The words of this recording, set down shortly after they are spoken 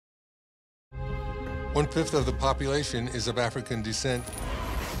1/5 of the population is of African descent,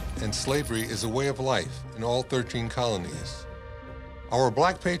 and slavery is a way of life in all 13 colonies. Our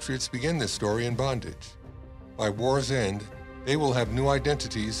Black Patriots begin this story in bondage. By war's end, they will have new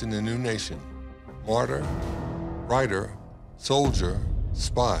identities in the new nation: martyr, writer, soldier,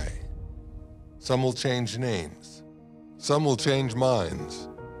 spy. Some will change names, some will change minds,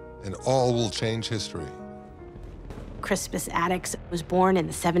 and all will change history. Crispus Attucks was born in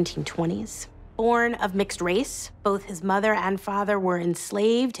the 1720s. Born of mixed race. Both his mother and father were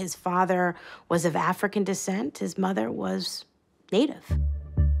enslaved. His father was of African descent. His mother was Native.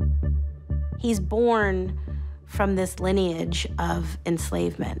 He's born from this lineage of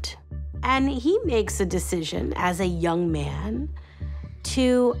enslavement. And he makes a decision as a young man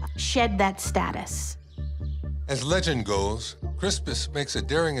to shed that status. As legend goes, Crispus makes a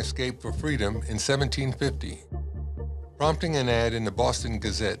daring escape for freedom in 1750. Prompting an ad in the Boston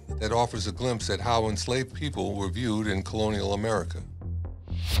Gazette that offers a glimpse at how enslaved people were viewed in colonial America.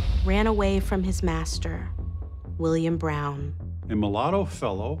 Ran away from his master, William Brown. A mulatto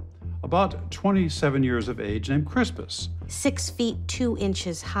fellow, about 27 years of age, named Crispus. 6 feet 2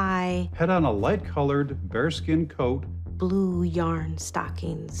 inches high. Had on a light-colored bearskin coat. Blue yarn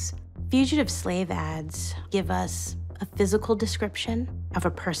stockings. Fugitive slave ads give us a physical description of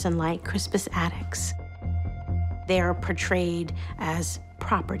a person like Crispus Attucks. They are portrayed as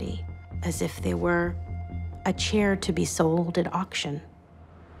property, as if they were a chair to be sold at auction.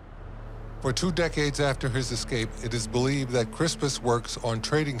 For 2 decades after his escape, it is believed that Crispus works on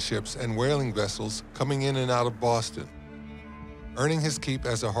trading ships and whaling vessels coming in and out of Boston, earning his keep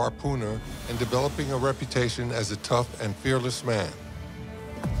as a harpooner and developing a reputation as a tough and fearless man.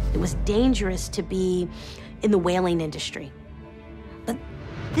 It was dangerous to be in the whaling industry. But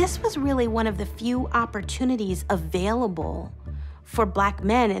this was really one of the few opportunities available for Black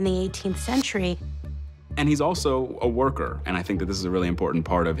men in the 18th century. And he's also a worker, and I think that this is a really important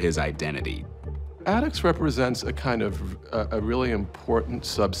part of his identity. Attucks represents a kind of a really important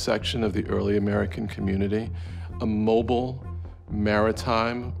subsection of the early American community, a mobile,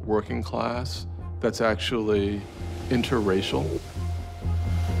 maritime working class that's actually interracial.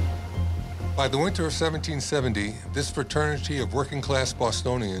 By the winter of 1770, this fraternity of working-class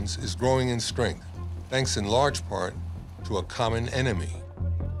Bostonians is growing in strength, thanks in large part to a common enemy.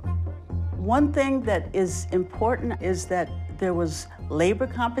 One thing that is important is that there was labor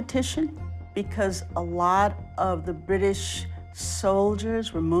competition because a lot of the British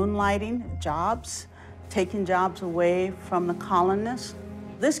soldiers were moonlighting jobs, taking jobs away from the colonists.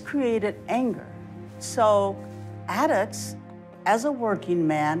 This created anger. So Attucks, as a working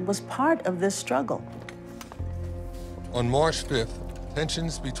man, was part of this struggle. On March 5th,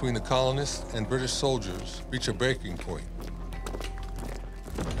 tensions between the colonists and British soldiers reach a breaking point.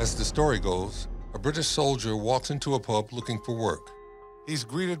 As the story goes, a British soldier walks into a pub looking for work. He's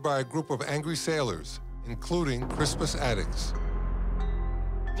greeted by a group of angry sailors, including Crispus Attucks.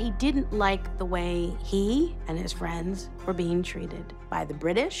 He didn't like the way he and his friends were being treated by the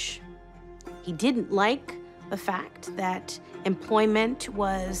British. He didn't like the fact that employment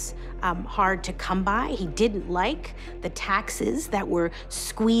was hard to come by. He didn't like the taxes that were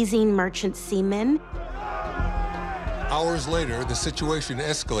squeezing merchant seamen. Hours later, the situation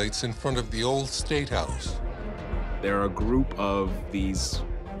escalates in front of the old State House. There are a group of these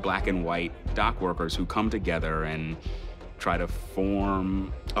black and white dock workers who come together and try to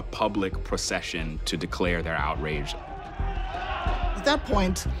form a public procession to declare their outrage. At that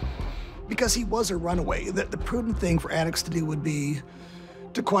point, because he was a runaway, the prudent thing for Attucks to do would be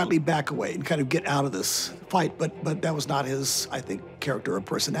to quietly back away and kind of get out of this fight, but that was not his, I think, character or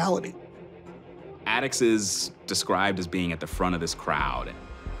personality. Attucks is described as being at the front of this crowd.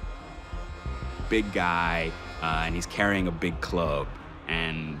 Big guy, and he's carrying a big club.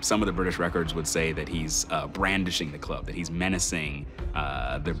 And some of the British records would say that he's brandishing the club, that he's menacing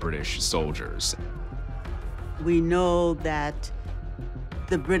the British soldiers. We know that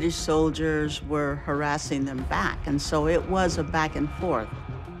the British soldiers were harassing them back, and so it was a back and forth.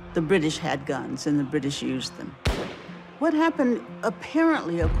 The British had guns, and the British used them. What happened,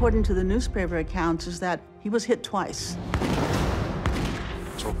 apparently, according to the newspaper accounts, is that he was hit twice.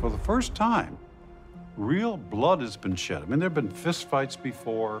 So for the first time, real blood has been shed. I mean, there have been fist fights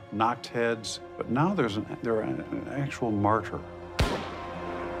before, knocked heads, but now there's an actual martyr.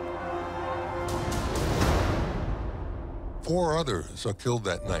 4 others are killed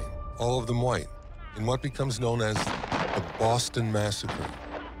that night, all of them white, in what becomes known as the Boston Massacre.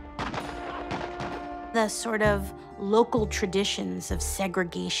 The sort of local traditions of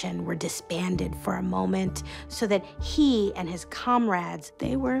segregation were disbanded for a moment so that he and his comrades,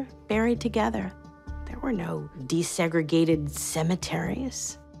 they were buried together. were no desegregated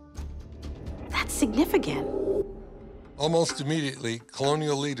cemeteries. That's significant. Almost immediately,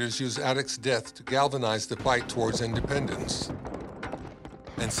 colonial leaders used Attucks' death to galvanize the fight towards independence.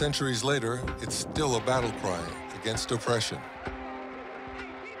 And centuries later, it's still a battle cry against oppression.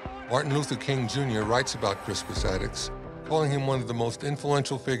 Martin Luther King Jr. writes about Crispus Attucks, calling him one of the most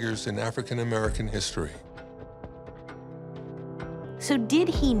influential figures in African-American history. So did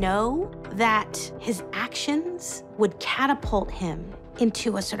he know that his actions would catapult him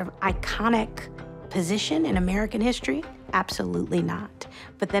into a sort of iconic position in American history? Absolutely not.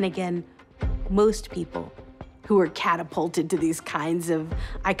 But then again, most people who are catapulted to these kinds of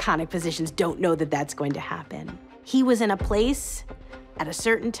iconic positions don't know that that's going to happen. He was in a place at a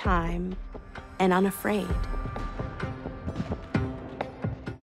certain time and unafraid.